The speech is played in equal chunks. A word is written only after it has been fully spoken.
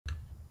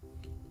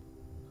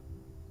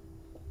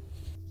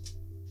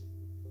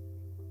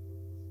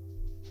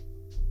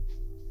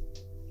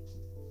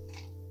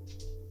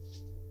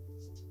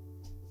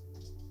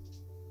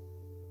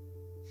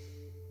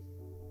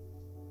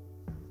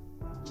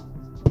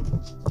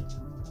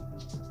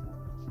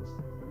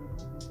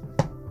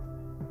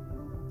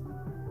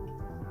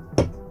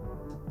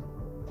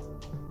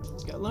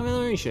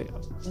me show you.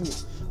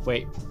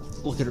 Wait,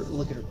 look at her,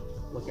 look at her,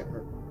 look at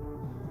her.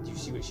 Do you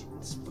see what she...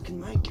 This fucking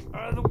mic, get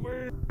out of the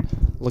way.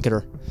 Look at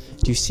her.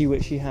 Do you see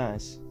what she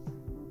has?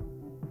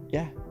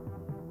 Yeah.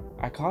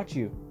 I caught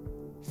you.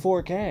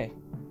 4K.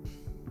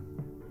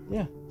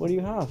 Yeah, what do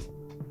you have?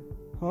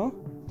 Huh?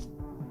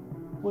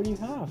 What do you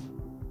have?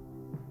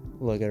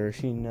 Look at her,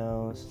 she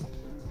knows.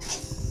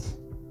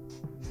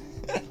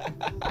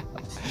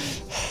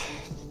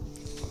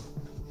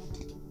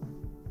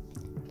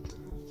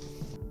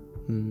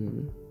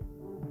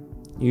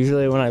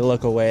 Usually when I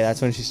look away,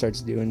 that's when she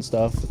starts doing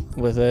stuff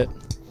with it.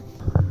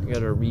 I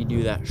gotta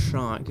redo that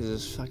shot because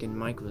this fucking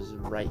mic was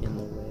right in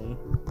the way.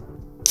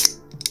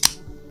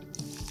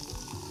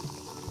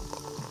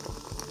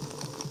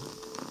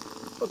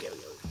 Okay.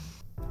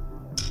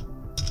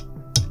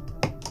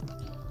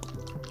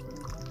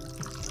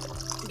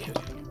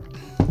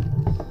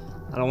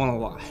 I don't want to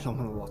lie.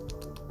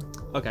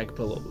 Okay, I can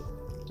put a little bit.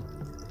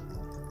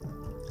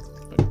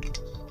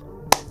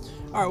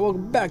 Alright,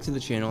 welcome back to the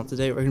channel.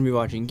 Today we're going to be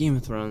watching Game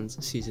of Thrones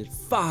Season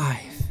 5,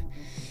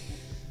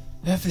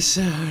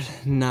 Episode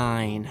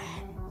 9.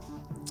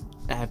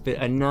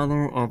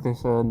 Another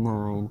Episode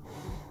 9.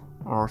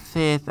 Our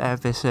 5th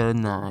Episode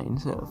 9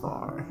 so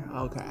far.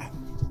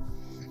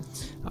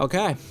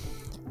 Okay.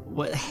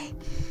 What?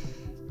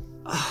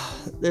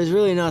 There's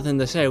really nothing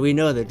to say. We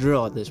know the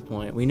drill at this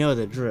point. We know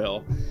the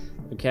drill.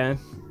 Okay?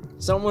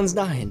 Someone's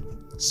dying.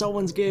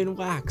 Someone's getting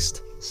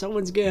waxed.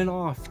 Someone's getting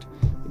offed.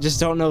 Just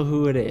don't know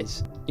who it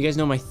is. You guys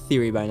know my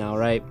theory by now,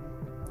 right?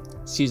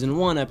 Season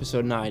 1,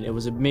 Episode 9, it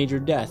was a major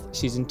death.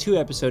 Season 2,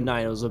 Episode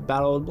 9, it was a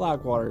battle of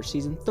Blackwater.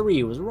 Season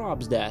 3 was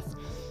Robb's death.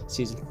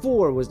 Season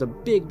 4 was the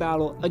big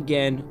battle.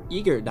 Again,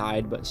 Ygritte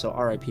died, but so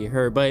R.I.P.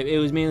 her. But it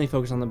was mainly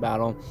focused on the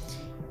battle.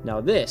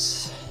 Now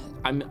this,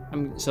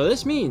 so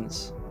this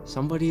means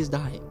somebody is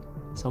dying.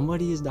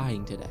 Somebody is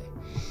dying today.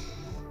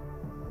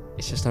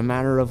 It's just a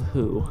matter of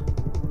who.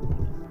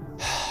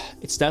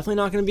 It's definitely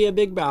not going to be a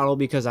big battle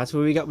because that's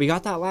what we got. We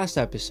got that last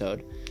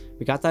episode.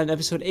 We got that in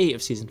episode 8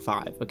 of season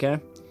 5, okay?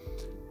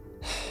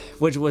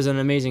 Which was an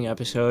amazing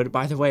episode.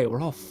 By the way,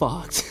 we're all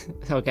fucked,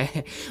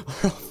 okay?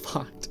 We're all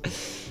fucked.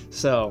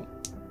 So,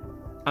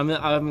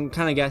 I'm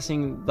kind of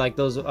guessing like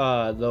those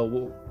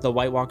the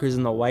White Walkers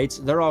and the Whites,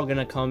 they're all going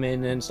to come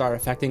in and start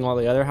affecting all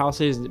the other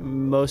houses,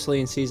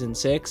 mostly in season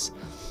 6.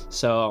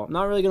 So, I'm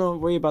not really going to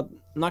worry about,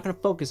 I'm not going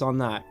to focus on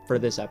that for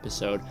this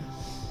episode.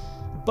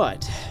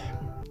 But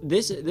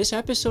this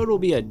episode will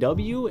be a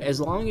W as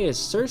long as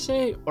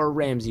Cersei or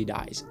Ramsay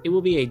dies. It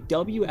will be a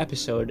W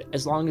episode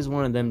as long as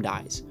one of them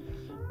dies.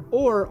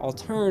 Or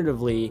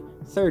alternatively,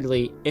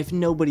 thirdly, if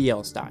nobody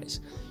else dies.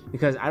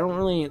 Because I don't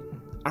really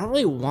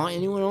want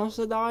anyone else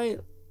to die.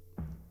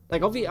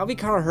 Like I'll be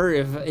kind of hurt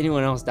if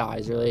anyone else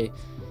dies, really.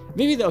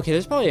 Maybe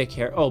there's probably a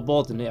character. Oh,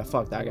 Bolton, yeah,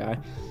 fuck that guy.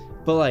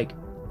 But like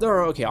there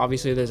are, okay,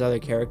 obviously there's other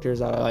characters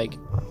that are like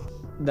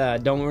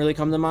that don't really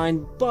come to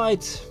mind,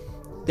 but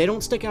they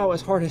don't stick out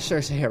as hard as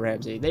Cersei or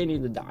Ramsay. They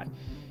need to die.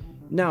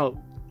 Now,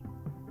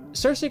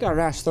 Cersei got her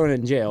ass thrown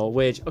in jail,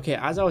 which, okay,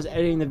 as I was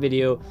editing the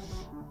video,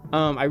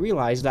 I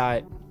realized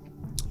that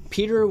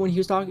Peter Baelish,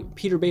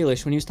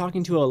 when he was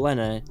talking to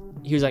Olenna,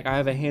 he was like, I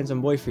have a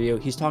handsome boy for you.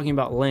 He's talking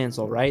about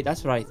Lancel, right?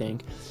 That's what I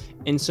think.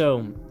 And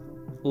so,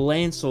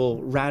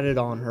 Lancel ratted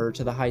on her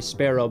to the High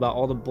Sparrow about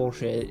all the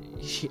bullshit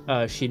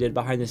she did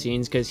behind the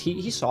scenes, because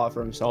he saw it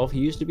for himself. He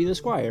used to be the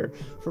squire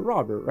for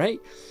Robert, right?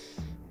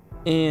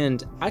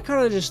 And I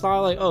kind of just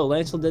thought like, oh,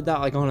 Lancel did that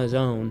like on his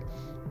own,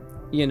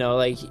 you know,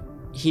 like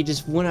he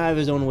just went out of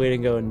his own way to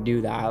go and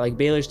do that. Like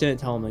Baelish didn't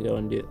tell him to go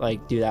and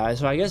do that.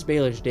 So I guess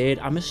Baelish did.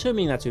 I'm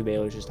assuming that's who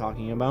Baelish is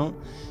talking about.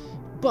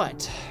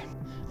 But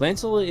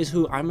Lancel is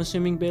who I'm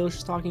assuming Baelish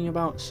is talking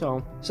about.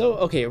 So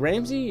okay,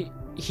 Ramsay,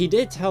 he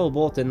did tell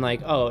Bolton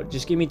like, oh,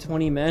 just give me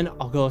 20 men,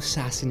 I'll go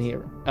assassinate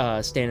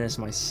Stannis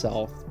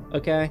myself.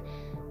 Okay,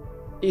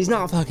 he's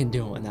not fucking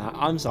doing that.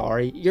 I'm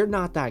sorry, you're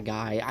not that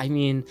guy. I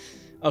mean,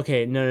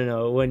 okay,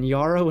 no. When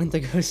Yara went to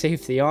go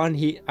save Theon,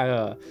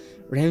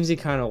 Ramsay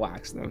kind of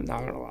waxed them, not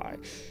gonna lie.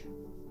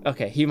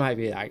 Okay, he might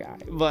be that guy,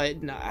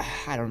 but nah,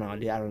 I don't know,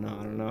 dude. I don't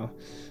know.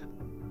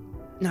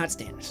 Not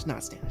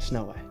Stannis,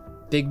 no way.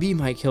 Big B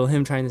might kill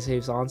him trying to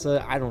save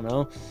Sansa. I don't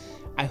know.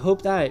 I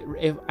hope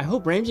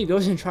Ramsay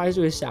goes and tries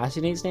to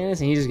assassinate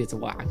Stannis and he just gets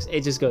waxed.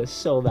 It just goes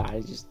so bad.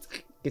 It just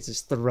gets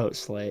his throat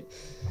slit.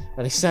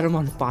 Or they set him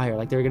on fire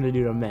like they're gonna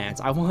do to Mance.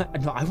 I want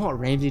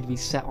Ramsay to be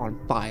set on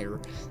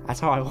fire. That's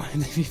how I want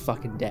him to be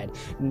fucking dead.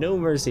 No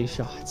mercy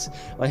shots.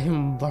 Let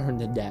him burn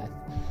to death.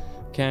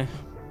 Okay?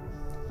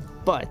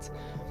 But,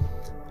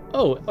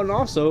 oh, and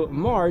also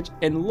Marge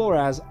and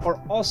Loras are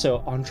also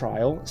on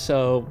trial.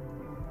 So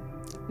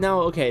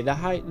now, okay, the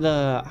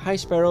High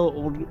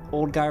Sparrow,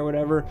 old guy or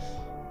whatever,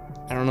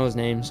 I don't know his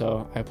name,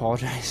 so I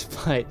apologize,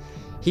 but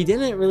he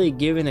didn't really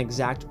give an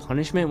exact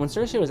punishment. When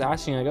Cersei was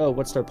asking, like, oh,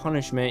 what's their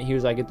punishment? He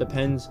was like, it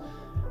depends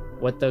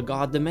what the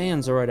god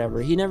demands or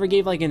whatever. He never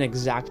gave, like, an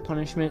exact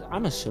punishment.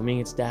 I'm assuming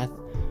it's death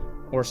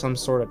or some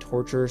sort of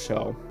torture,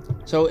 so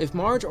if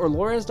Marge or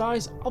Loras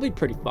dies, I'll be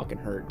pretty fucking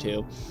hurt,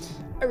 too.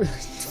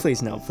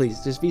 Please, no,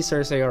 please. Just be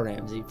Cersei or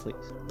Ramsay, please.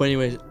 But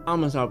anyways,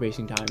 I'm gonna stop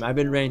wasting time. I've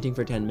been ranting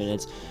for 10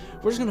 minutes.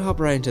 We're just gonna hop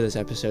right into this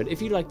episode.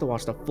 If you'd like to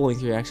watch the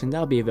full-length reaction,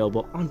 that'll be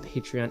available on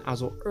Patreon,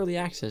 as well early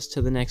access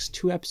to the next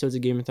 2 episodes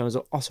of Game of Thrones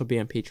will also be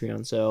on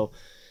Patreon. So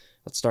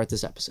let's start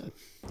this episode.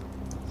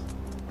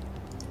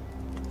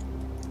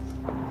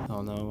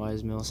 Oh no, why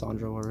is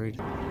Melisandre worried?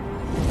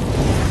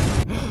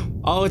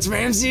 Oh, it's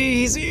Ramsay!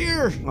 He's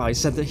here! Oh,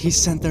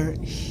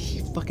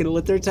 he fucking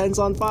lit their tents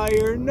on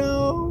fire.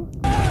 No!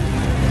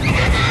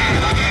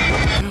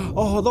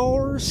 Oh, the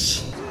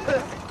horse!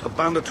 A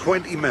band of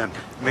 20 men,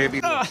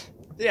 maybe.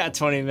 Yeah,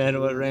 20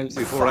 men with Ramsay.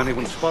 Before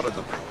anyone spotted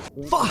them.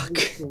 Fuck!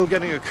 Still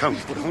getting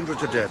accounts, but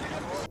hundreds are dead.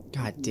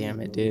 God damn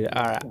it, dude.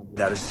 Alright.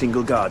 That a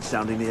single guard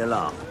sounding the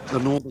alarm. The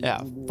North.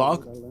 Yeah,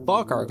 fuck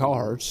our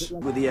guards.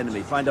 With the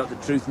enemy, find out the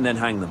truth and then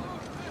hang them.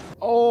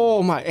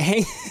 Oh my,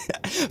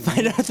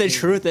 find out the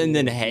truth and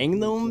then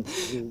hang them?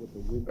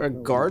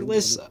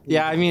 Regardless?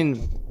 Yeah, I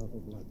mean,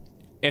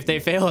 if they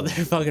fail,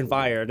 they're fucking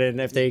fired,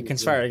 and if they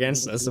conspire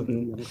against us,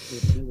 then...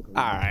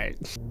 Alright.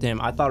 Damn,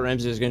 I thought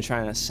Ramsay was gonna try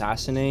and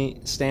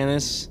assassinate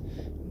Stannis.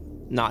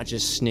 Not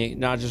just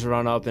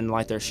run up and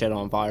light their shit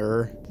on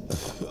fire.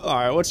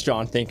 Alright, what's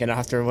Jon thinking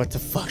after what the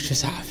fuck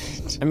just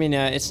happened? I mean,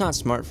 it's not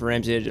smart for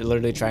Ramsay to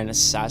literally try and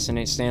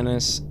assassinate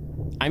Stannis.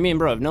 I mean,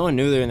 bro, if no one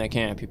knew they were in the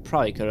camp, he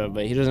probably could have,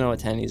 but he doesn't know what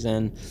tent he's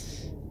in.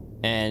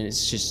 And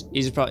it's just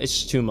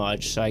too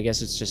much, so I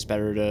guess it's just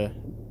better to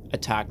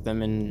attack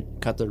them and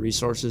cut the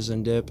resources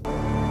and dip.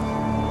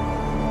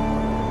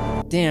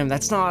 Damn,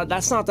 that's not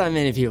that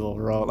many people,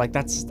 bro. Like,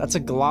 that's a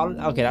lot.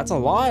 Okay, that's a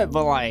lot,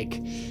 but like,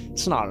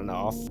 it's not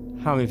enough.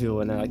 How many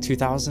people in there? Like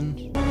 2,000?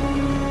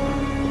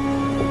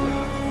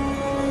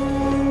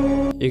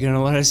 You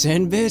gonna let us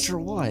in, bitch, or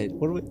what?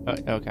 What do we?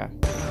 Okay.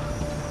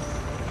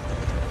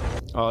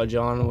 Oh,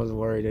 Jon was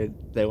worried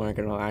they weren't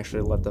gonna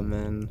actually let them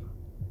in.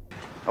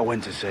 I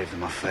went to save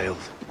them, I failed.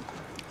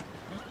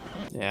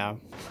 Yeah.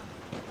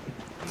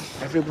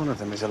 Every one of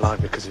them is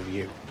alive because of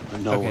you,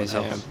 and no one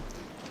else.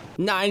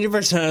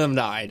 90% of them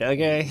died,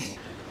 okay?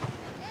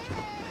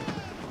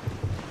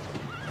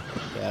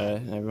 Yeah,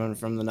 everyone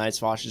from the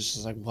Night's Watch is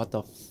just like, what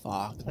the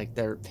fuck? Like,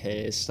 they're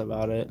pissed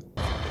about it.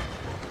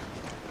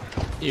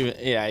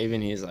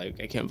 Even he's like,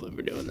 I can't believe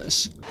we're doing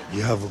this.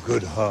 You have a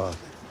good heart,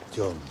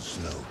 Jon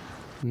Snow.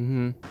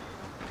 Mm-hmm.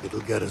 It'll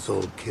get us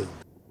all killed.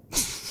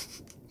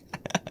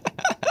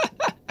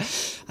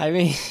 I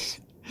mean,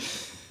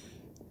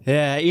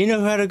 yeah, you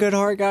know who had a good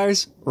heart,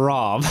 guys?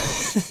 Robb.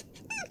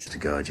 Mr.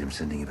 Guard, I'm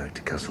sending you back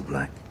to Castle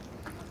Black.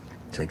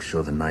 Take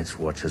sure the Night's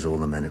Watch has all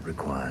the men it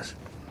requires.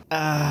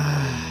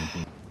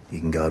 You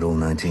can guard all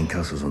 19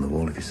 castles on the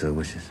wall if you so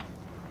wishes.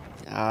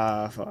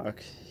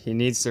 Fuck. He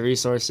needs the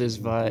resources,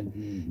 but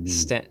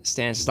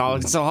Stannis not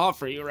looking so hot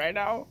for you right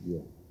now.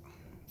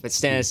 But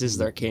Stannis is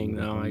their king,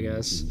 though, I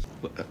guess.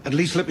 Well, at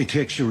least let me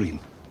take Shireen.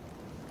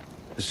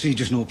 The siege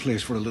is no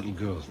place for a little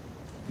girl.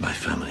 My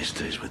family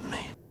stays with me.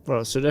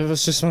 Bro, so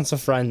Davos just wants a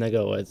friend to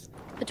go with.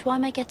 But why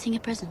am I getting a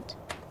present?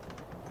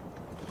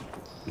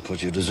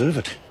 Because you deserve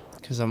it.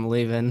 Because I'm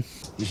leaving.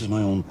 This is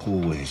my own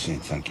poor way of saying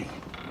thank you.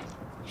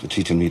 For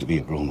teaching me to be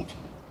a grown-up.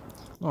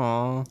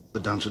 Aww. The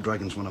Dance of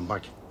Dragons when I'm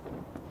back.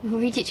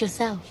 Read it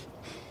yourself.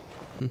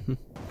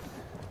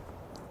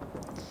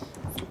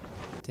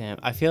 Damn,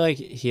 I feel like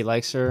he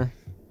likes her.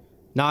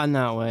 Not in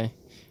that way.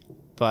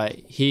 But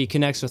he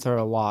connects with her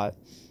a lot.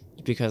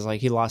 Because, like,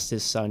 he lost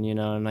his son, you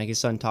know? And, like, his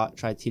son tried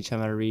to teach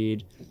him how to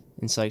read.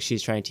 And so, like,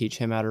 she's trying to teach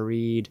him how to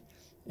read.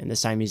 And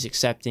this time he's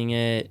accepting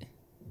it.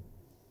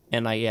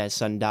 And, like, yeah, his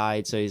son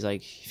died. So he's, like,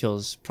 he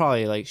feels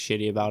probably, like,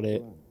 shitty about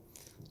it.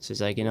 So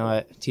he's like, you know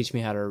what? Teach me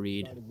how to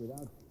read.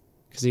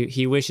 Because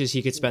he wishes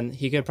he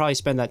could probably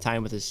spend that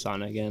time with his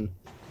son again.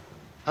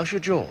 How's your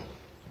jaw?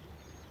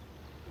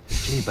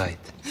 Can you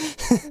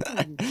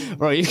bite?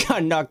 Bro, you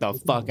got knocked the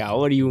fuck out.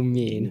 What do you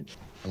mean?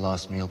 The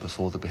last meal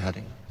before the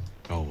beheading.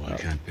 Oh, I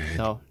can't bear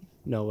it.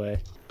 No way.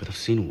 But I've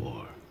seen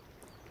war.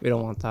 We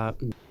don't want that.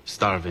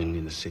 Starving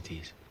in the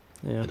cities.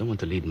 Yeah. I don't want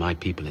to lead my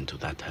people into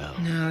that hell.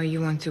 No, you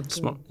want to...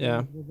 Smart.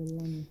 Yeah.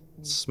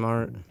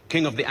 Smart.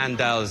 King of the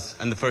Andals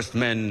and the First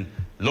Men,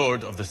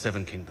 Lord of the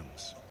Seven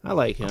Kingdoms. I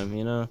like him,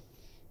 you know?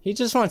 He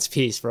just wants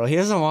peace, bro. He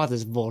doesn't want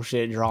this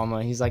bullshit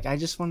drama. He's like, I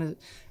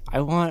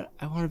want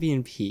to be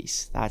in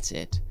peace. That's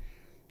it.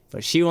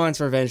 But she wants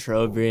revenge for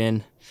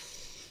Oberyn.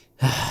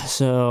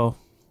 So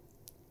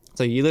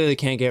you literally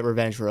can't get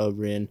revenge for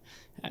Oberyn.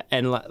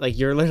 And, like,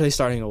 you're literally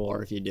starting a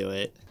war if you do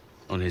it.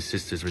 On his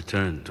sister's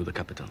return to the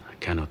capital, I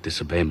cannot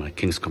disobey my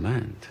king's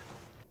command.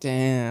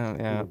 Damn,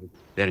 yeah.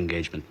 Their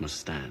engagement must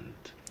stand.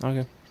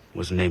 Okay.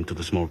 Was named to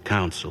the small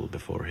council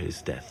before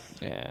his death.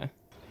 Yeah.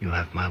 You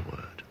have my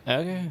word.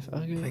 Okay.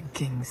 The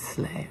King's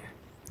Slayer.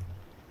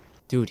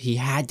 Dude, he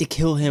had to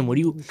kill him. What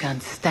do you... You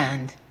can't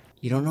stand.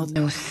 You don't know...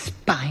 No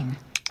spine.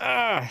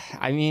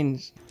 I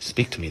mean...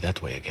 Speak to me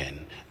that way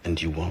again,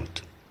 and you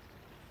won't.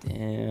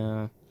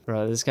 Yeah.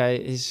 Bro, this guy,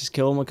 he's just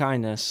killing with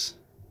kindness.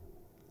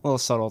 A little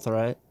subtle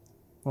threat.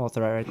 A little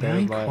threat right there,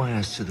 May I but... inquire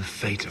as to the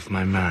fate of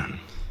my man,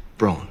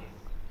 Bronn?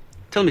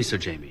 Tell me, Sir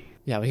Jaime.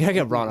 Yeah, we gotta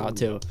get Bronn out,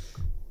 too.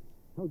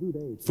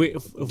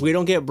 If we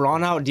don't get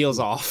Braun out, deal's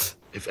off.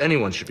 If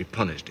anyone should be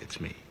punished, it's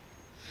me.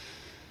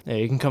 Yeah,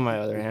 you can cut my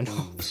other hand.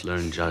 Must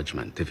learn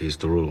judgment if he's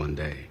to rule one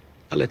day.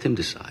 I'll let him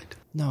decide.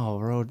 No,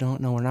 bro, don't.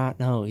 No, we're not.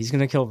 No, he's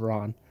gonna kill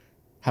Braun.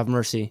 Have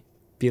mercy.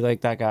 Be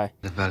like that guy.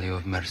 The value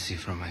of mercy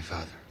from my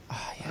father.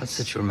 Ah, yes. I'll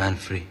set your man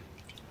free.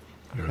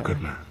 You're a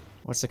good man.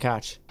 What's the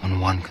catch? On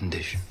one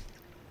condition.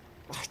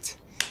 What?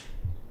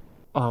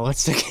 Oh,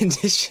 what's the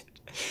condition?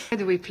 Why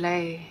do we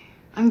play?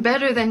 I'm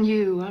better than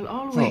you. I'll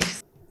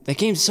always. That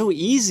game's so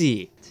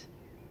easy.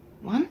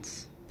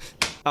 Once?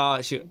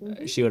 She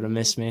would have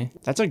missed me.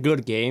 That's a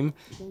good game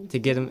to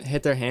get them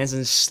hit their hands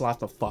and slap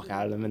the fuck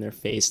out of them in their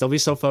face. They'll be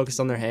so focused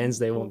on their hands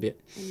they won't be.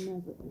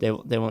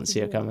 They won't see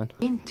it coming.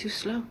 Too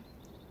slow.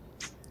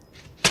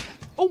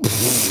 Oh.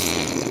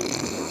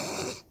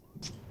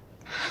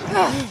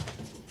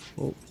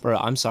 Oh, bro,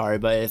 I'm sorry,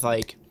 but if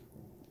like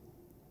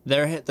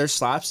their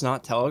slaps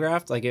not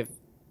telegraphed, like if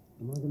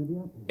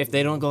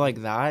they don't go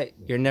like that,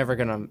 you're never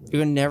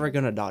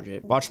gonna dodge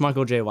it. Watch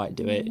Michael J. White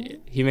do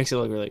it. He makes it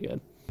look really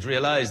good.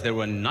 Realized there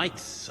were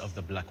Knights of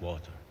the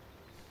Blackwater.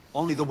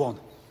 Only the one.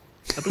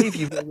 I believe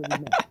you.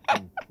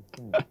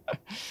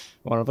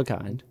 One of a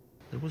kind.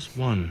 There was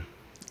one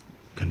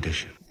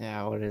condition.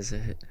 Yeah, what is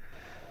it?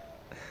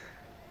 I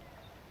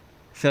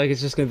feel like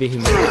it's just gonna be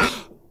him.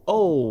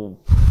 Oh.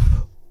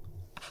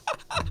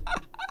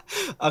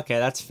 Okay,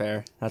 that's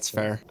fair. That's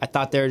fair. I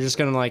thought they were just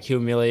gonna like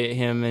humiliate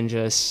him and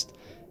just,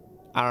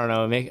 I don't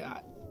know,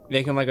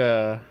 make him like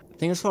a, I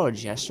think it's called a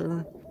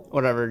jester.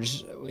 Whatever,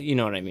 just, you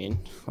know what I mean.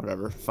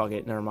 Whatever, fuck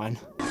it, never mind.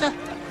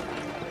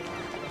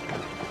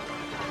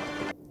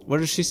 What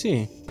does she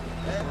see?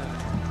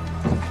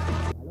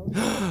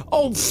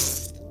 Oh,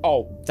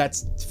 oh,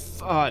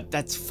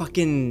 that's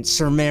fucking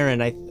Sir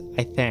Marin, I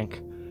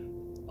think.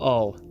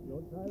 Oh,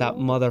 that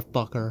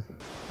motherfucker.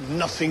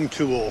 Nothing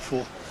too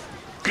awful.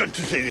 Good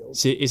to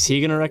see you. Is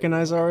he gonna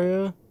recognize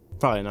Arya?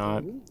 Probably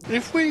not.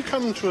 If we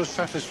come to a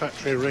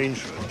satisfactory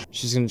arrangement...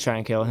 She's gonna try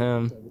and kill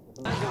him.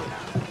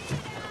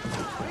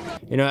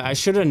 You know, I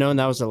should have known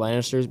that was the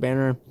Lannisters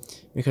banner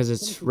because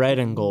it's red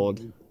and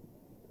gold.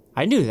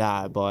 I knew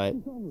that, but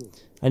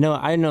I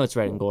know it's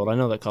red and gold. I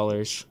know the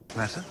colors.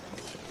 Matter?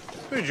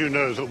 Did you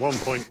know that at one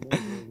point...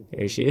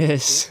 Here she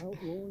is.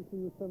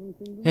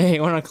 Hey,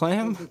 you want a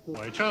clam?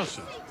 My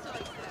chances.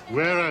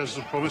 Whereas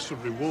the promise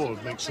of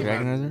reward makes You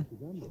recognize her?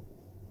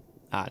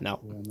 Ah, no.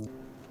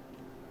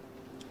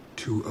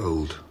 Too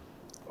old.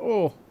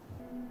 Oh.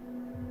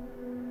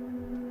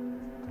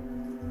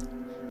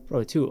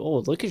 Bro, too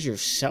old. Look at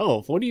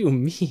yourself. What do you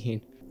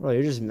mean? Bro,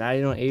 you're just mad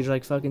you don't age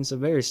like fucking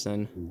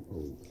Severusson.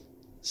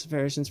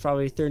 Severuson's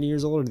probably 30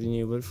 years older than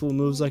you, but fool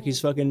moves like he's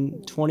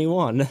fucking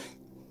 21.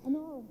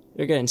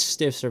 You're getting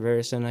stiff,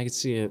 Severusson. I can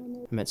see it.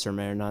 I meant Sir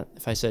Marin, not...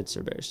 If I said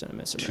Severusson, I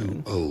meant Sir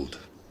Marin. Too old.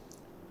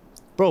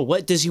 Bro,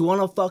 what? Does he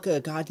want to fuck a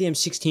goddamn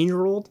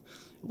 16-year-old?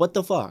 What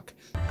the fuck?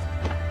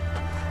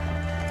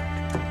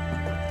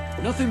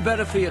 Nothing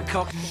better for your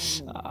cock.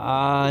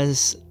 I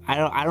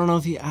don't know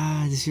if he,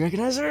 does he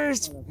recognize her?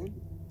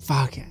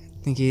 Fuck, I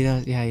think he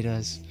does. Yeah, he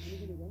does.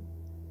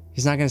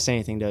 He's not gonna say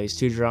anything though, he's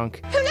too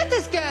drunk. Who let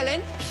this girl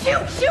in?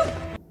 Shoot, shoot!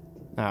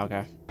 Oh,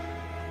 okay.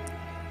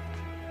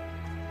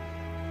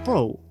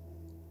 Bro,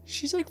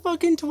 she's like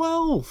fucking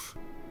 12.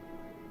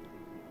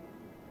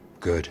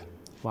 Good.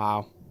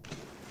 Wow.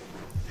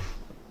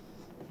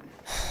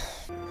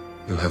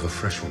 You'll have a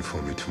fresh one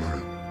for me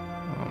tomorrow.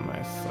 Oh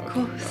my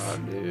fucking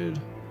god, dude.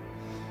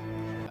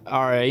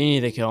 Alright, you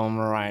need to kill him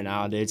right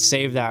now, dude.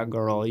 Save that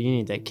girl. You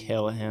need to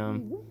kill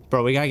him.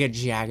 Bro, we gotta get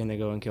Jagan to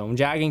go and kill him.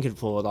 Jagan could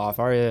pull it off.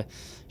 Arya,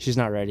 she's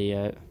not ready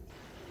yet.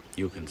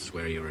 You can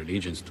swear your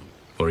allegiance to,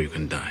 or you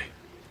can die.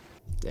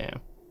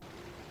 Damn.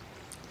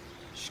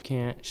 She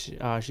can't. She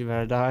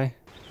better die.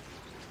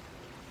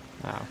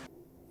 Wow.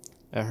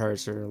 It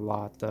hurts her a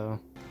lot, though.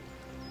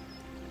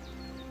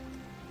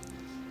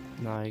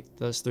 Like,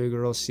 those three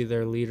girls see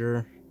their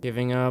leader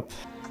giving up.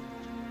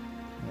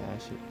 Yeah,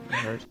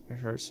 it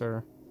hurts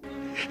her.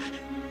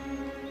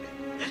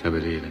 I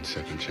believe in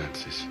second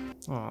chances.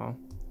 Aw.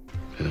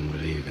 I don't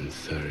believe in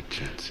third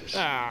chances.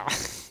 Ah.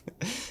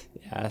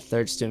 Yeah,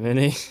 third's too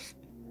many.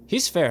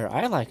 He's fair.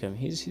 I like him.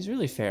 He's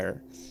really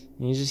fair.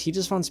 And he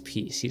just wants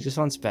peace. He just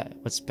wants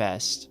what's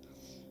best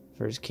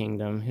for his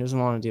kingdom. He doesn't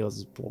want to deal with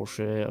this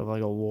bullshit of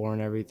like a war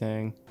and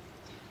everything.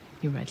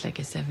 You write like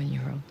a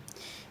 7-year-old.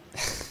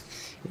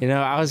 You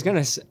know, I was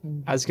gonna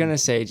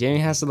say Jaime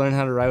has to learn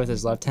how to write with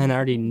his left hand. I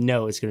already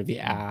know it's gonna be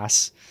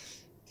ass.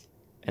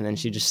 And then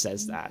she just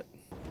says that.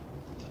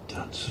 The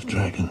Dance of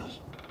Dragons.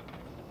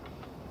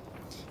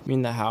 You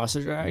mean the House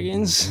of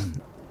Dragons?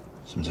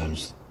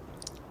 Sometimes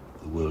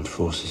the world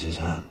forces his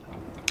hand.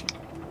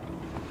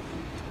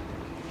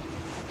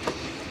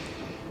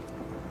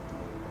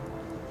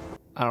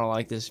 I don't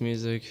like this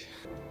music.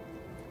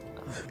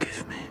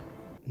 Forgive me.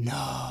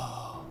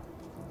 No.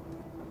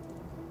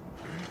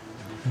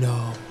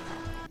 No.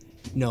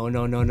 No,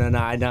 no, no, no,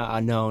 no, no,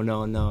 no,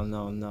 no, no,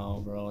 no,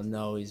 no, bro.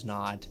 No, he's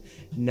not.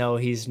 No,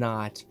 he's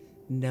not.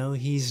 No,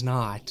 he's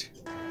not.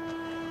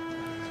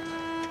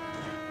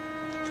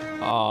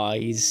 Oh,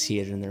 you see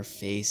it in their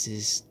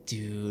faces,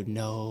 dude.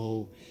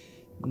 No.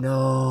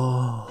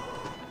 No.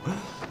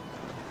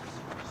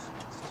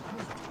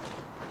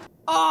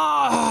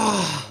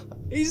 Ah!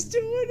 He's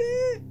doing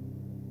it!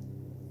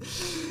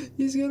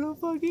 He's gonna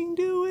fucking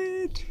do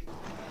it!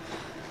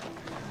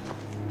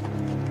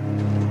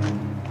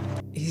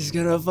 He's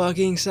gonna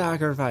fucking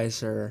sacrifice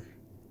her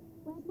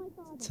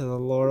to the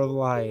Lord of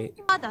Light.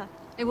 Father,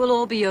 it will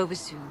all be over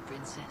soon,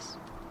 Princess.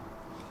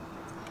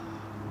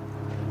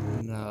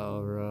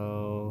 No,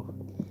 bro.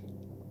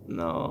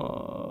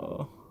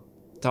 No.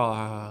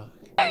 Dog.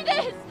 Do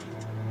this!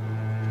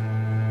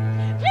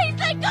 Please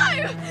let go!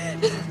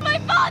 My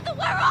father,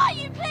 where are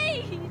you,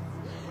 please?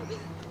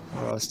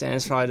 Bro,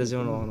 Stannis probably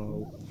doesn't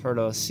want her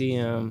to see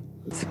him.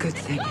 It's a good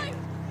thing.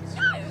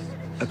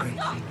 A great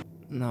thing.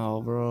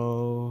 No,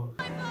 bro.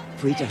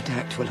 If we don't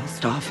act, we'll all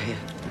starve here.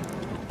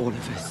 All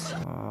of us.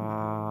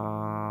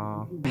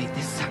 Make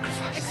this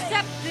sacrifice.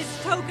 Accept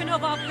this token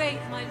of our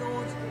faith, my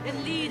lord,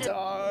 and lead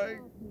us.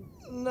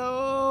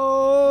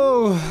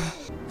 No.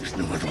 There's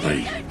no other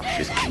way.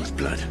 She's king's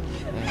blood.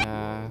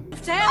 Yeah.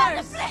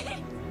 Father,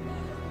 please!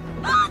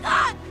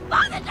 Father!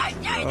 Father,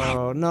 don't do this!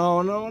 Oh,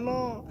 no, no,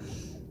 no.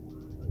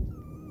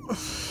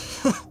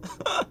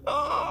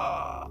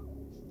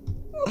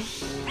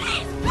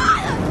 Please,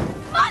 Father!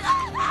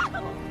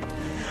 Father!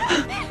 Don't do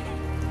this!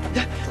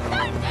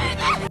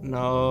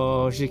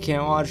 No, she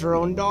can't watch her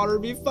own daughter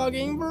be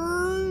fucking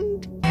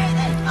burned.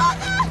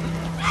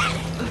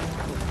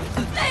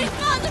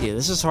 Yeah,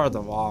 this is hard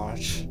to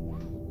watch.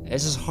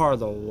 This is hard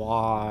to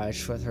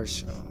watch with her.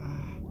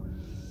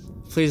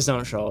 Please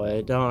don't show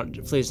it.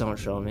 Please don't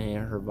show me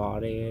her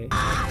body.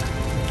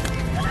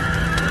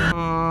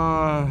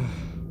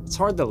 It's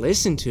hard to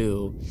listen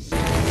to.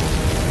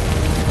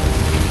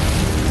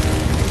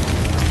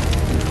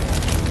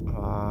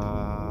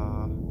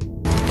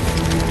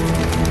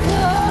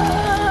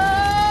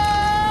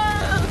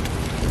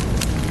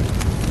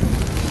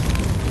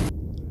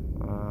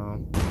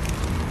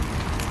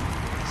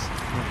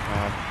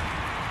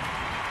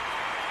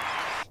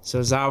 So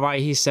is that why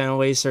he sent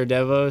away Sir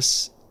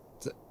Devos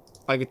to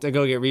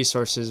go get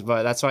resources?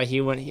 But that's why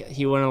he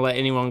wouldn't let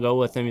anyone go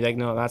with him. He's like,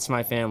 no, that's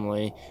my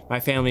family. My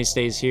family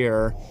stays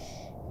here.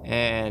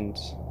 And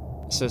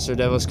so Sir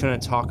Devos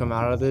couldn't talk him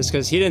out of this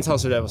because he didn't tell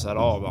Sir Devos at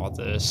all about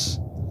this.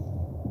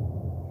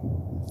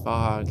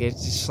 Fuck,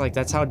 it's just like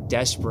that's how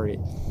desperate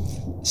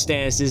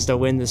Stannis is to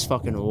win this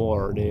fucking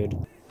war, dude.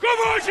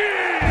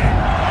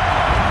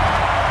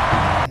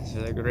 These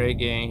are the great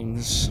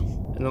games.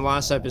 In the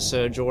last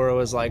episode, Jorah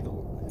was like,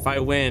 if I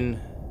win,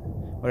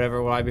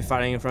 whatever, will I be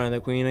fighting in front of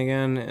the queen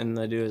again? And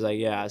the dude was like,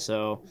 yeah,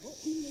 so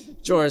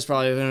Jorah's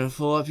probably gonna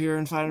pull up here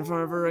and fight in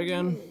front of her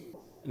again.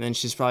 And then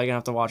she's probably gonna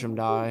have to watch him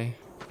die.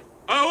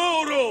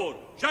 I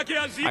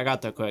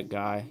got the quick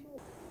guy.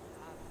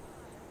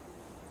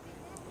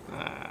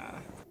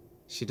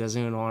 She doesn't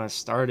even want to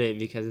start it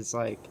because it's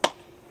like,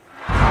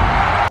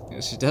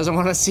 she doesn't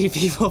want to see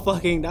people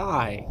fucking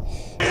die.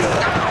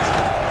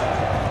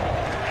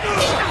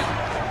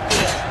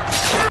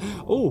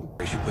 Oh,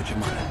 where you put your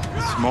money?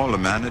 Smaller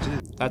man it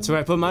is. That's where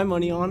I put my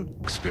money on.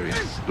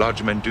 Experience.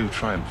 Larger men do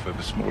triumph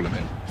over smaller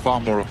men, far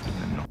more often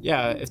than not.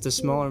 Yeah, if the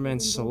smaller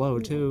man's slow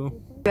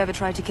too. You ever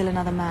tried to kill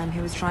another man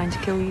who was trying to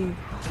kill you?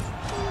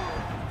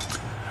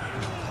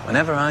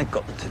 Whenever I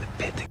got into the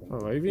pit. Oh,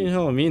 why are you being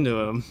hella mean to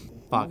him?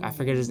 Fuck, I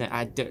forget his name.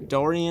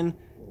 Dorian?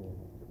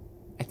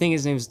 I think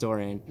his name's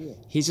Dorian.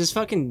 He's just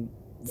fucking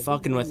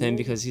with him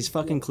because he's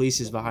fucking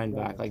Khaleesi's behind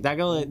back. Like that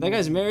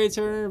guy's married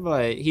to her,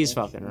 but he's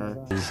fucking her.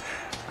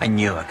 I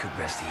knew I could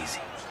rest easy.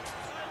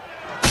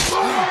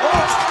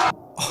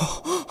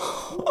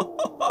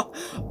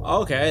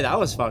 Okay, that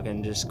was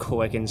fucking just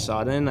quick and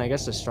sudden. I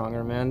guess the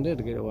stronger man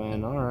did get a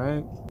win. All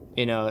right.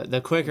 You know, the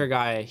quicker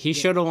guy, he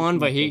should have won,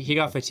 but he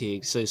got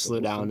fatigued, so he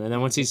slowed down. And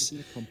then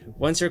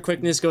once your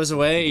quickness goes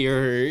away,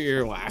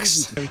 you're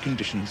waxed. Very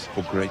conditions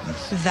for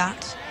greatness.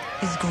 That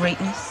is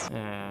greatness.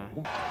 Yeah.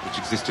 Which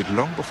existed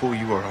long before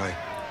you or I,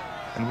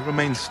 and will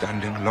remain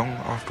standing long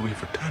after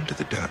we've returned to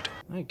the dirt.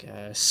 I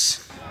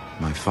guess.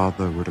 My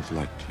father would have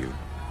liked you.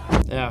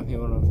 Yeah, he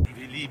would have.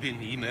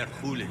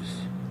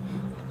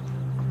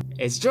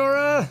 It's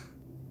Jorah!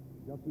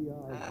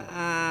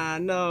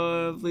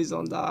 No, please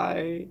don't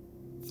die.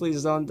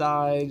 Please don't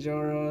die,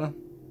 Jorah.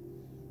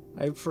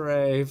 I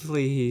pray,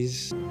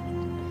 please.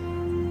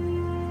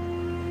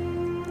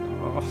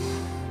 Oh.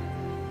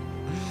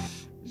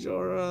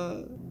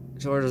 Jorah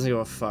doesn't give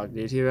a fuck,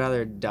 dude. He'd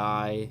rather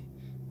die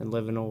than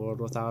live in a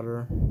world without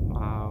her.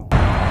 Wow.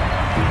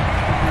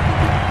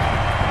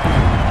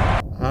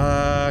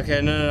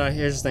 Okay, no.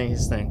 Here's the thing. I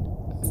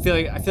feel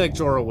like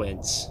Jorah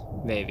wins.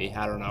 Maybe,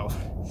 I don't know.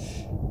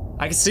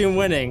 I can see him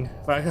winning,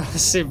 but I can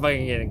see him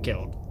fucking getting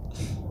killed.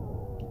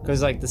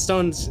 Cause like the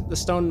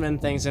stoneman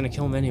thing's gonna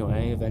kill him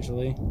anyway,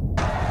 eventually.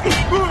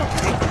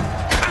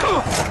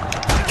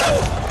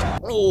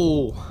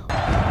 Oh.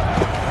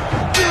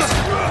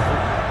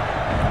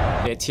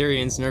 Yeah,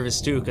 Tyrion's nervous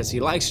too, cause he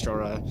likes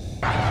Jorah.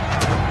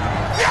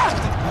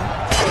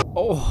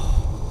 Oh.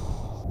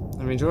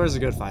 I mean, Jorah's a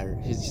good fighter.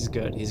 He's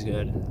good. He's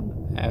good.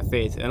 I have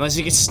faith. Unless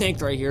he gets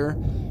snaked right here.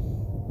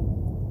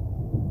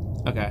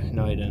 Okay.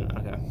 No, he didn't.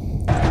 Okay.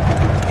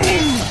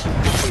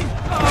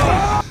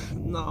 Oh,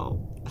 no.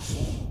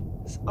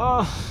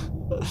 Oh.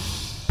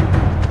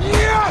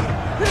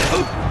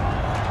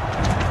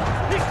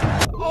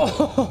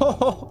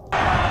 Oh.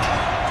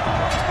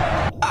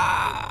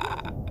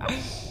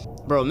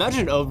 Bro,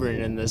 imagine Oberyn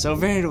in this.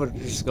 Oberyn would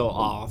just go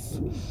off.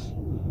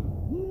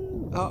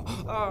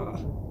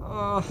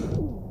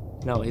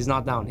 No, he's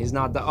not down. He's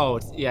not down. Oh,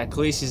 yeah,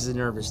 Khaleesi's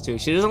nervous too.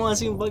 She doesn't want to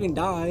see him fucking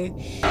die.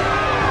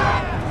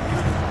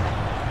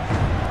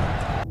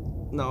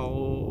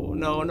 No,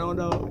 no, no,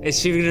 no. Is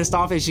she gonna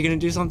stop? Is she gonna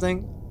do something?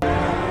 You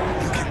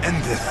can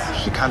end this.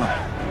 She cannot.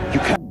 You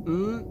can.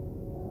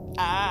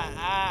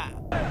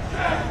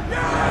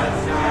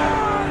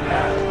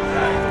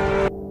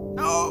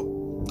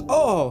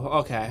 Oh,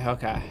 okay.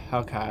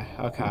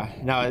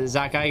 Now, is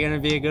that guy gonna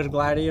be a good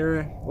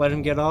gladiator? Let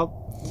him get up?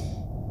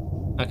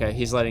 Okay,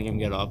 he's letting him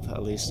get up,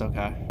 at least,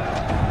 okay.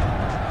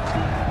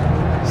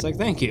 It's like,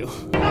 thank you.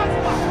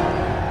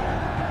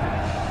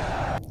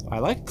 I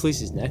like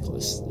Khaleesi's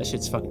necklace. That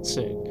shit's fucking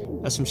sick.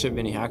 That's some shit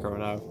Vinny Hacker would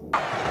have.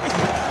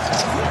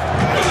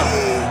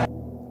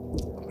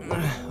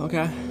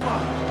 Okay.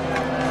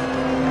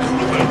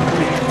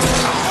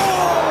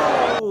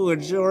 Oh,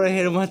 Jorah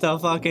hit him with a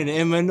fucking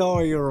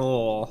Imanari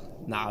roll.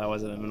 Nah, that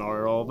wasn't an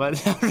Imanari roll, but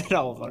that would have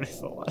been funny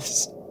if it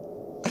was.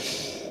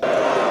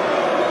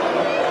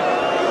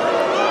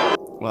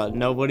 Well,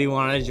 nobody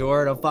wanted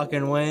Jorah to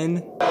fucking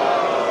win.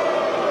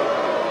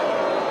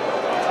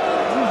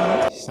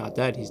 He's not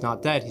dead. He's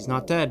not dead. He's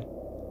not dead.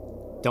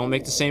 Don't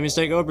make the same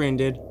mistake Oberyn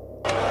did.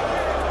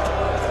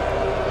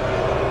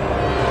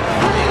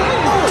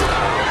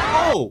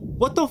 Oh!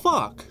 What the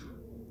fuck?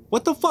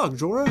 What the fuck,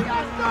 Jorah?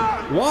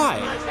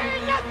 Why?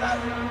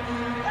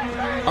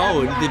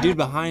 Oh, the dude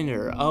behind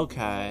her.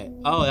 Okay.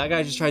 Oh, that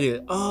guy just tried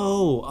to...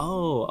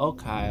 Oh,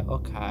 okay.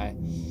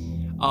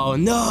 Oh,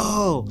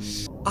 no!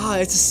 Ah,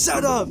 it's a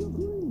setup!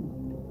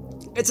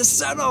 It's a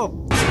setup!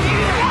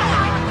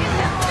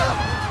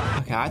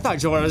 Okay, I thought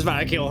Jorah was about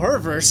to kill her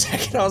for a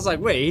second. I was like,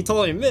 wait, he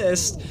totally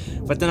missed.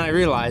 But then I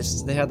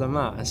realized they had the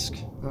mask.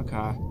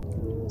 Okay.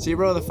 See,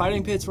 bro, the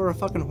fighting pits were a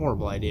fucking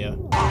horrible idea.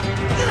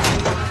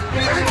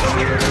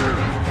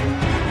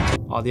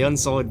 Oh, the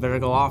Unsullied better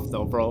go off,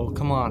 though, bro.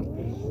 Come on.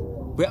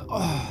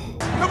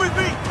 Come with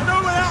me! I know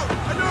a way out!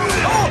 I know a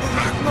way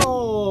out! No!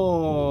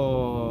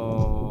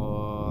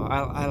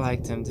 I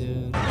liked him,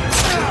 dude.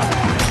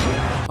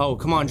 Oh,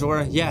 come on,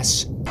 Jorah.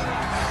 Yes.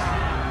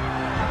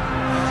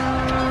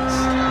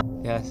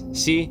 Yes.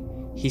 See?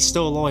 He's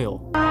still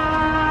loyal.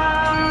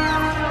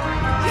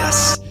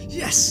 Yes!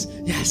 Yes!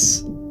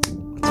 Yes! What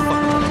the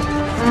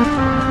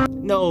fuck?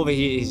 No, but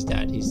he's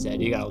dead. He's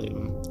dead. You gotta leave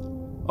him.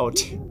 Oh,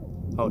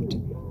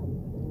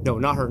 no,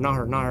 not her.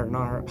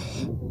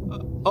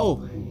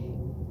 Oh!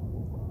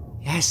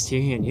 Yes,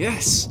 Tyrion,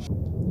 yes!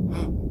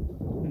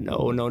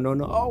 No.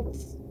 Oh!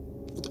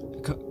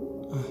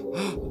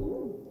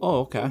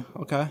 Oh,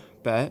 okay.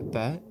 Bet.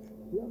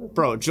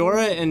 Bro,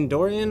 Jorah and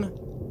Dorian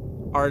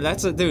are,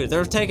 dude,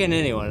 they're taking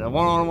anyone.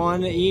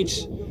 1-on-1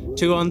 each,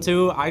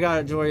 2-on-2. I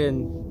got Jorah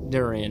and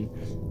Dorian.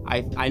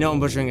 I know I'm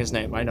butchering his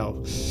name, I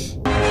know.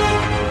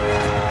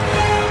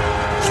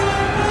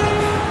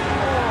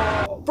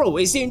 Bro,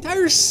 is the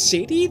entire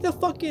city these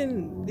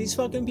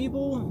fucking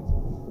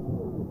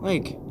people?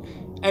 Like,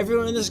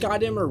 everyone in this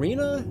goddamn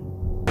arena?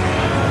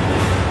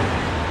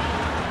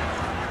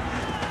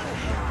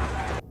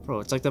 Bro,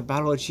 it's like the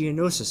Battle of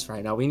Geonosis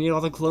right now. We need all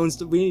the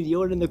clones we need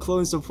Yoda and the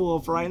clones to pull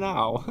up right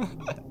now.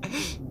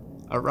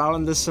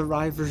 Around the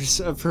survivors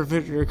of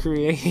Perpetua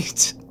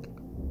Create.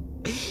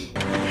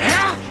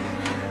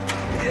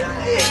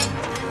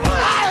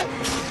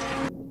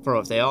 Bro,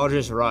 if they all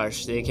just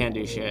rush, they can't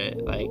do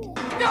shit. Like...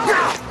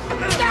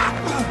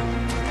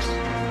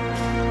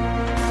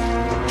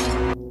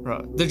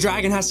 Bro, the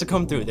dragon has to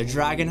come through. The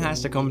dragon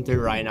has to come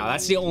through right now.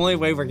 That's the only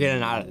way we're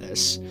getting out of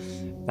this.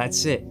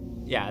 That's it.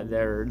 Yeah,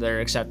 they're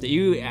accepted.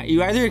 You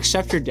either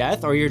accept your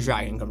death or your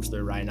dragon comes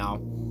through right now.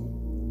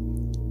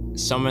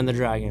 Summon the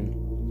dragon.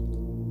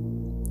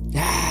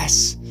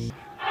 Yes!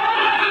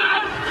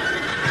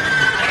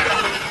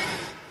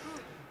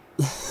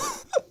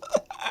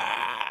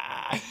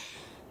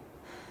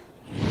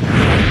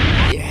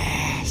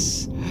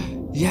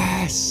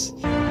 Yes!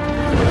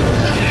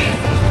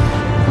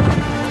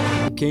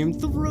 Came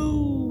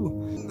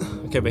through!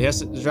 Okay, but he has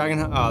to, the dragon,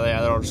 oh yeah,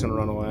 they're all just gonna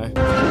run away.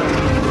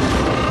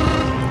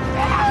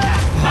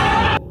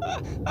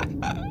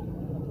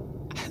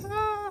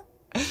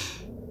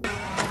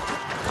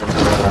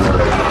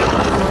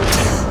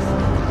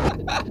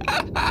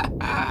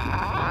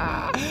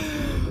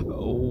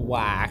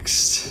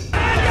 Waxed.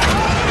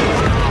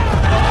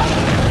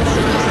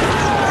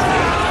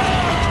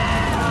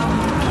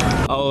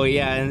 Oh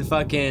yeah, and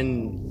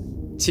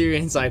fucking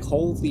Tyrion's like,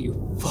 holy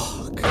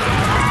fuck.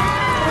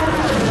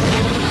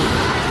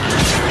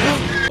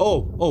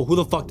 Oh, who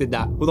the fuck did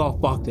that?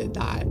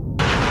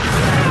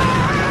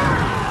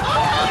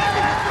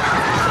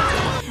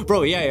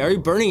 Bro, yeah, are you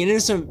burning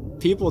innocent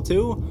people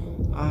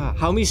too?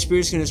 How many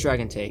spears can this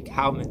dragon take?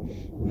 How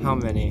many?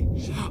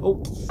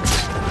 Oh.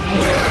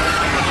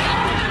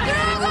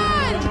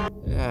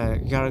 Yeah,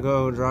 gotta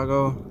go,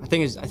 Drago. I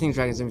think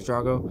dragon's name is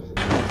Drago.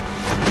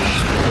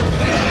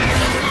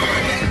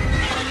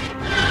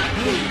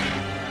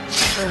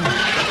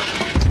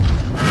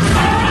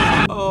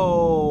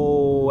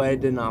 Oh, I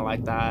did not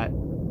like that.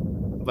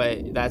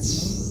 But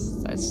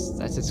that's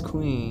its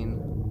queen.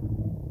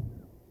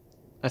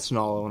 That's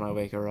Nala when I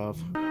wake her up.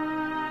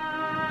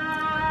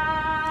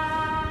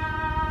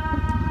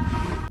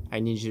 I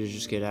need you to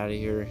just get out of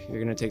here. You're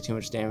gonna take too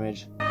much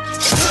damage.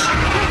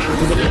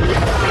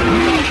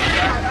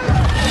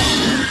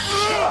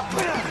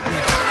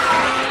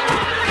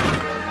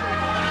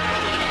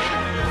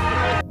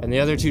 And the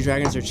other two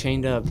dragons are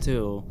chained up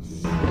too.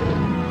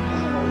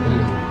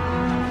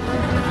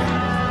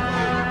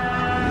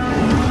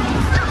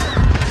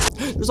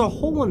 There's a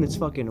hole in its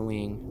fucking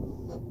wing.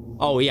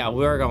 Oh yeah,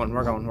 we're going.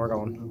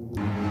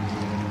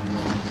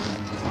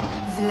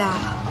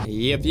 Vla.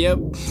 Yep.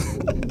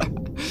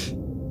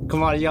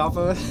 Come on,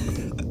 Yappa.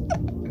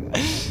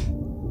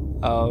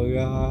 Oh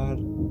god.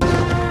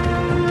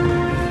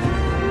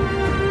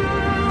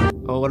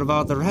 Oh, what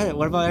about the red?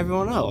 What about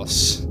everyone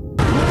else?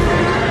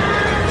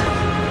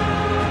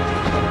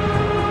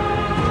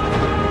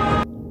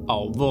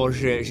 Oh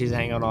bullshit, she's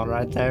hanging on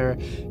right there.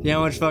 You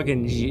know how much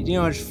fucking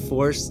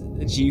G-force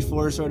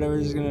or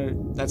whatever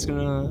that's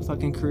gonna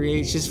fucking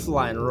create? She's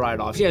flying right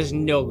off. She has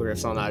no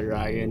grips on that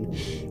dragon.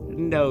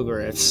 No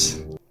grips.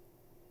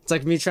 It's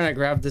like me trying to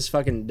grab this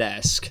fucking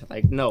desk.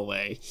 Like, no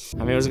way.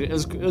 I mean, it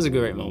was a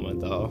great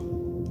moment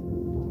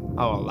though.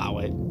 I'll allow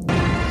it.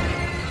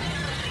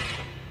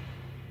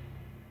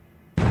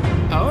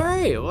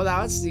 Alright, well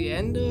that's the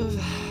end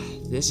of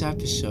this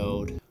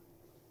episode.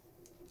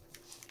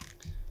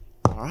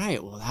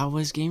 Alright, well that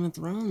was Game of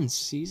Thrones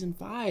Season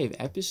 5,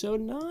 Episode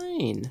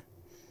 9.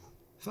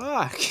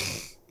 Fuck.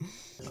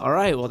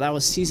 Alright, well that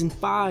was Season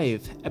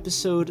 5,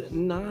 Episode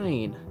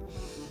 9.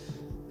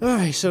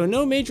 Alright, so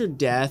no major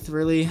death,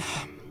 really.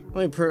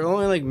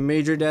 Only like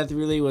major death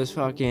really was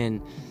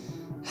fucking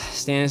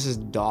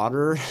Stannis'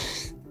 daughter.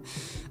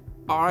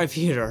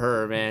 R.I.P. to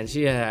her, man.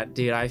 She had,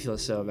 dude, I feel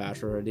so bad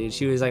for her, dude.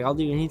 She was like, I'll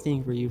do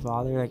anything for you,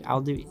 father. Like,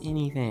 I'll do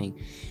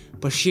anything.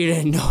 But she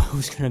didn't know it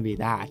was gonna be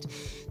that.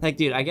 Like,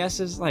 dude, I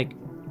guess it's like,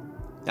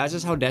 that's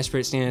just how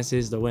desperate Stannis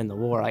is to win the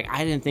war. Like,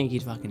 I didn't think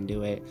he'd fucking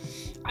do it.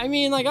 I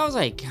mean, like, I was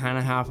like kind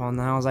of half on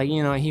that. I was like,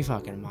 you know, he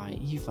fucking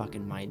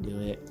might do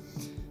it.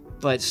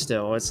 But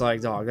still, it's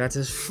like, dog, that's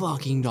his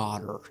fucking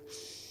daughter.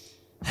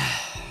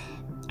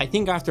 I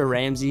think after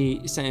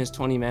Ramsay sent his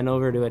 20 men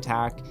over to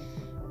attack,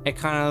 it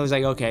kind of was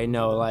like, okay,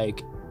 no,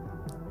 like,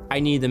 I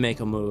need to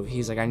make a move.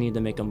 He's like, I need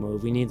to make a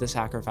move. We need to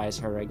sacrifice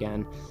her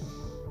again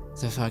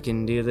to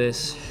fucking do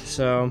this.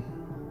 So,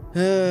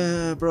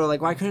 bro,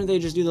 like, why couldn't they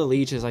just do the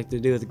leeches like they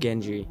do with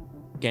Gendry,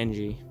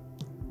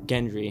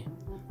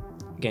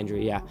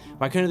 yeah.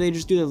 Why couldn't they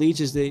just do the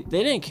leeches? They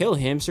didn't kill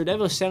him. Sir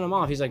Davos sent him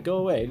off. He's like, go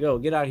away, go,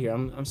 get out of here.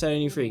 I'm setting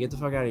you free. Get the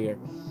fuck out of here.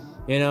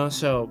 You know,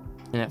 so,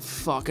 and it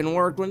fucking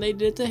worked when they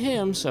did it to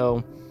him,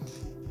 so,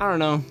 I don't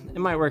know. It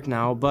might work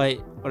now, but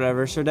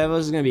whatever. Sir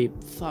Davos is gonna be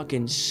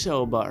fucking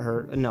so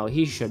butthurt. No,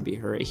 he should be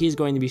hurt. He's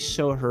going to be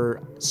so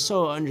hurt,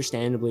 so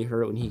understandably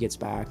hurt when he gets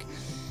back.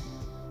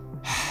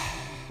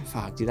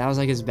 Fuck, dude, that was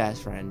like his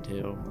best friend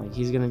too. Like,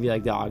 he's gonna be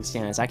like, dog,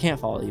 Stannis, I can't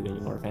follow you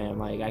anymore, fam.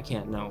 Like, I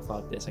can't, no,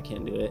 fuck this, I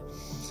can't do it.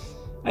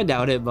 I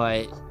doubt it,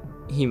 but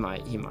he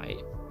might.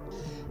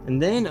 And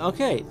then,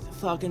 okay,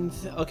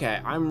 okay,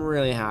 I'm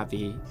really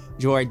happy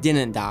Jorah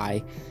didn't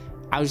die.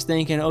 I was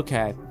thinking,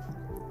 okay,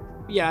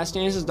 yeah,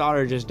 Stannis'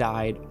 daughter just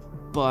died,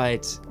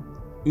 but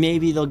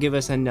maybe they'll give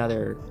us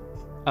another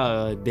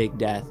big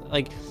death.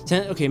 Like,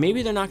 okay,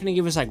 maybe they're not gonna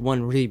give us like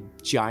one really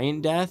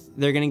giant death.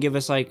 They're gonna give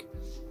us like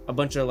a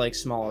bunch of like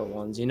smaller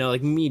ones, you know,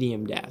 like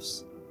medium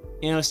deaths.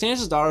 You know,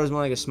 Stannis' daughter is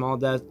more like a small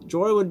death.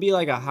 Jorah would be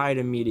like a high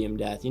to medium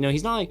death. You know,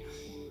 he's not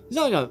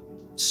like a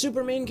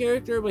super main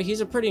character, but he's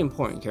a pretty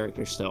important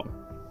character still.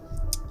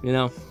 You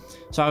know,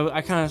 so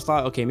I kind of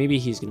thought, okay, maybe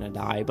he's gonna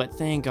die, but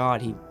thank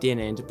God he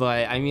didn't.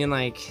 But I mean,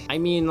 like,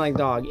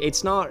 dog,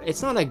 it's not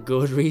a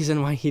good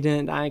reason why he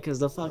didn't die, because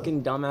the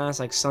fucking dumbass,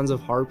 like, Sons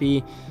of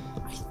Harpy,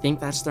 I think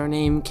that's their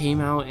name,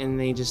 came out and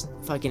they just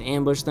fucking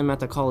ambushed them at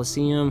the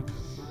Colosseum.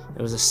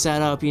 It was a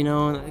setup, you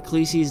know, and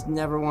Khaleesi's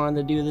never wanted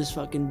to do this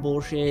fucking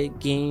bullshit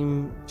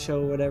game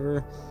show,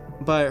 whatever.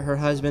 But her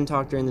husband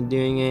talked her into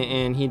doing it,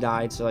 and he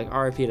died, so, like,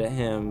 RIP to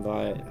him,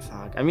 but,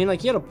 fuck. I mean,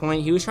 like, he had a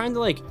point. He was trying to,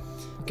 like,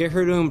 get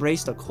her to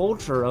embrace the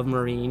culture of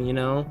Meereen, you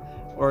know,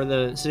 or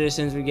the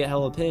citizens would get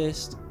hella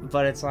pissed.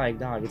 But it's like,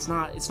 dog, it's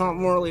not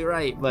morally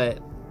right, but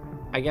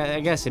I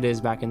guess it is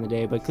back in the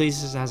day. But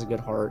Khaleesi has a good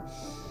heart.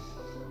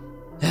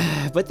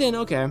 But then,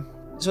 okay,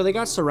 so they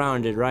got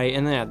surrounded, right?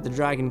 And then the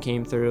dragon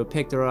came through,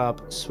 picked her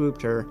up,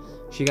 swooped her.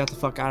 She got the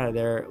fuck out of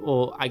there.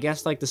 Well, I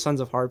guess, like, the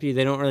Sons of Harpy,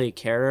 they don't really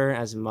care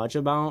as much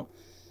about.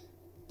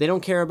 They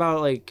don't care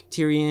about, like,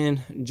 Tyrion,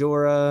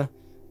 Jorah,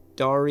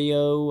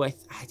 Dario. I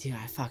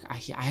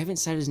haven't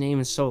said his name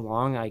in so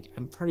long.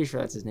 I'm pretty sure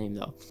that's his name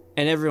though.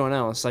 And everyone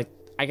else, like,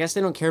 I guess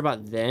they don't care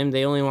about them.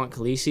 They only want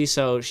Khaleesi,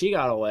 so she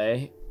got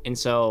away. And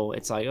so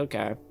it's like,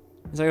 okay.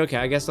 It's like, okay,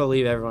 I guess they'll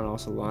leave everyone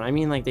else alone. I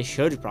mean, like, they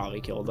should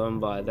probably kill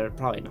them, but they're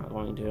probably not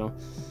going to.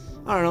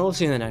 I don't know. We'll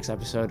see in the next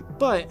episode.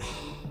 But,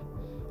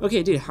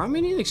 okay, dude, how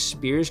many, like,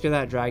 spears could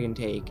that dragon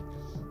take?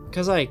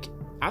 Because, like,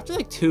 after,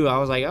 like, 2, I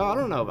was like, oh, I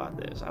don't know about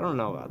this. I don't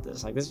know about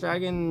this. Like, this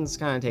dragon's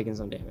kind of taking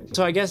some damage.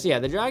 So I guess, yeah,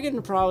 the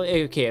dragon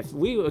probably, okay, if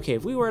we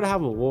were to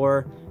have a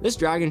war, this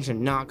dragon should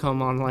not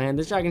come on land.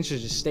 This dragon should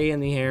just stay in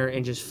the air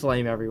and just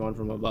flame everyone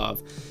from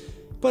above.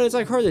 But it's,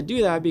 like, hard to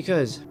do that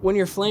because when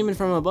you're flaming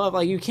from above,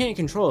 like, you can't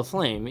control a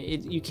flame.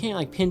 You can't,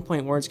 like,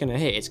 pinpoint where it's going to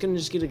hit. It's going to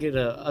just get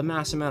a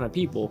mass amount of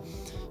people.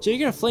 So you're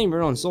going to flame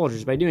your own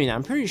soldiers by doing that.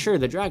 I'm pretty sure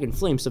the dragon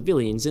flamed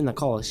civilians in the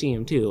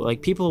Colosseum, too.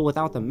 Like, people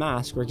without the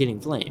mask were getting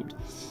flamed.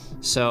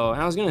 So,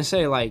 I was going to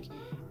say, like,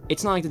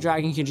 it's not like the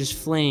dragon can just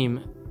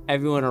flame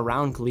everyone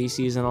around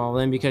Khaleesi's and all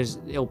of them because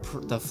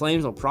the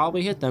flames will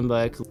probably hit them.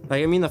 But,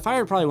 like, I mean, the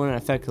fire probably wouldn't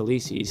affect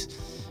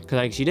Khaleesi's. Because,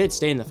 like, she did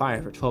stay in the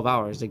fire for 12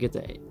 hours to get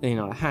the, you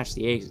know, to hatch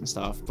the eggs and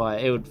stuff.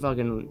 But it would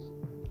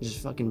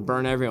just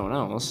burn everyone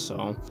else,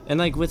 so. And,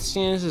 like, with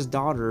Stannis'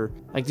 daughter,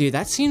 like, dude,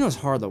 that scene was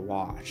hard to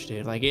watch,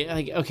 dude. Like,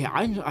 okay,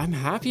 I'm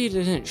happy it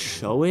didn't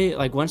show it.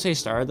 Like, once they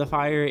started the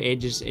fire, it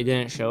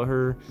didn't show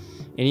her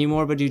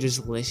anymore. But, dude,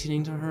 just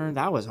listening to her,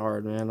 that was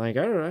hard, man. Like,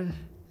 I don't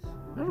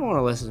want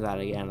to listen to that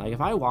again. Like,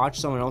 if I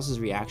watch someone else's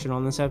reaction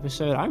on this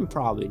episode, I'm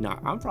probably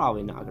not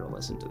gonna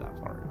listen to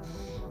that part.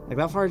 Like,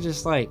 that part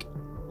just, like,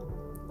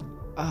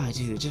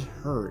 dude, it just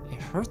hurt.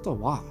 It hurt to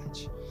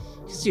watch.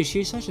 Cause, dude,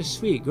 she's such a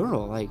sweet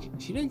girl. Like,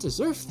 she didn't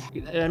deserve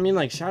that. I mean,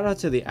 like, shout out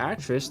to the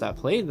actress that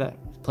played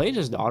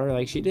his daughter.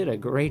 Like, she did a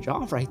great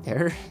job right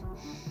there.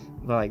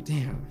 But, like,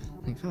 damn.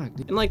 Like, fuck,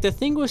 dude. And, like, the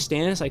thing with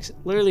Stannis, like,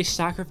 literally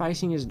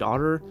sacrificing his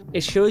daughter,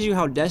 it shows you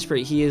how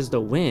desperate he is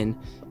to win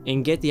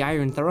and get the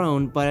Iron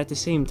Throne. But at the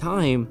same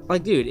time,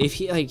 like, dude, if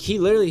he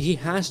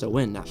has to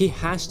win now. He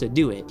has to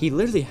do it. He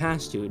literally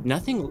has to.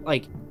 Nothing,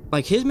 like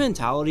his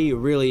mentality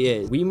really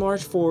is, we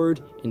march forward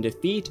in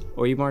defeat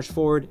or you march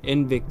forward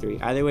in victory.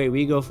 Either way,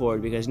 we go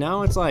forward. Because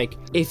now it's like,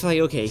 if, like,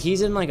 okay,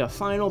 he's in, like, a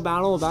final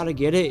battle about to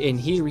get it and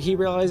he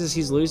realizes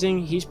he's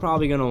losing, he's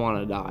probably gonna want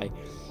to die.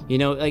 You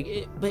know,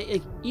 like, but,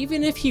 like,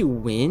 even if he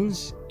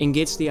wins and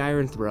gets the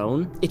Iron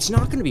Throne, it's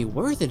not gonna be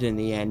worth it in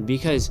the end.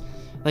 Because,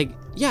 like,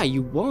 yeah,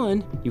 you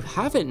won, you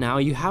have it now,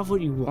 you have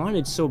what you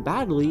wanted so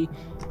badly,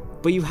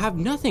 but you have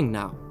nothing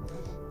now.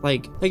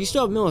 Like you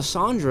still have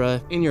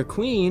Melisandre and your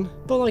queen,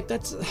 but, like,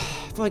 but,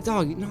 like,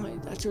 dog, no,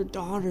 that's your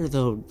daughter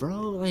though,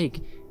 bro.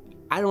 Like,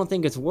 I don't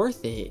think it's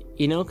worth it,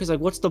 you know? Because, like,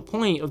 what's the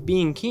point of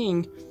being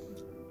king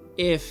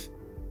if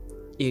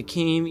you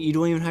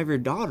don't even have your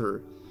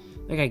daughter?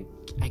 Like,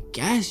 I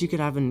guess you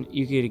could have a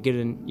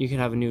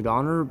new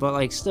daughter, but,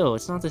 like, still,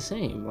 it's not the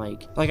same.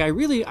 Like I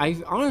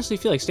honestly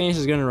feel like Stannis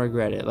is gonna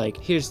regret it. Like,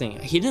 here's the thing,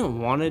 he didn't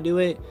want to do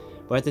it,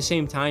 but at the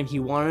same time, he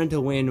wanted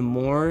to win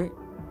more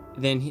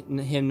than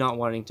him not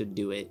wanting to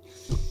do it.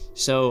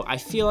 So I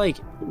feel like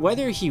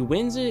whether he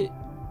wins it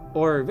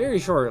or very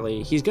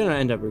shortly, he's gonna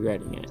end up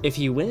regretting it. If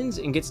he wins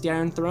and gets the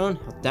Iron Throne,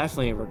 he'll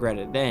definitely regret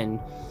it then.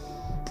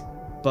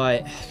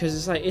 But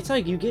because it's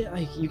like you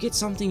get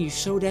something you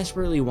so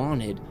desperately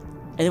wanted,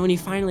 and then when you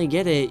finally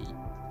get it,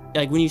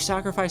 like, when you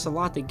sacrifice a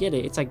lot to get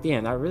it, it's like,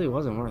 damn, that really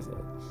wasn't worth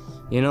it.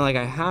 You know, like,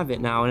 I have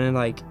it now, and then,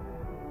 like,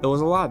 it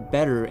was a lot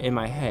better in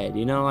my head,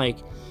 you know? Like,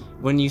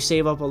 when you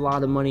save up a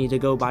lot of money to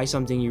go buy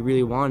something you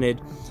really wanted,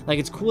 like,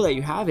 it's cool that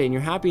you have it and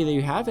you're happy that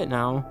you have it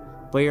now,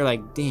 but you're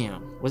like,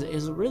 damn,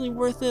 is it really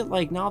worth it?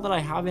 Like, now that I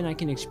have it, I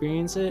can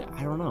experience it.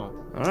 I don't know.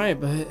 All right,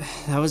 but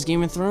that was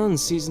Game of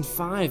Thrones season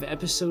 5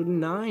 episode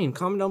 9.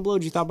 Comment down below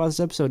what you thought about this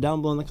episode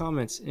down below in the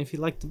comments. And if you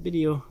liked the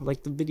video,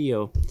 like the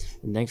video,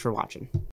 and thanks for watching.